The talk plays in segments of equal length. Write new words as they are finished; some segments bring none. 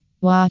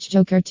Watch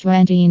Joker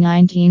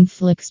 2019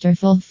 Flixtor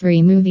full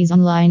free movies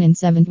online in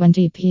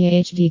 720p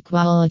HD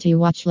quality.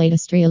 Watch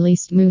latest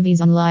released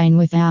movies online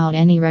without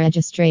any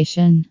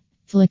registration.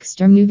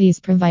 Flixtor Movies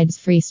provides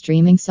free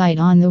streaming site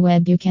on the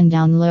web. You can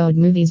download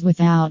movies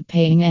without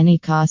paying any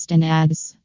cost and ads.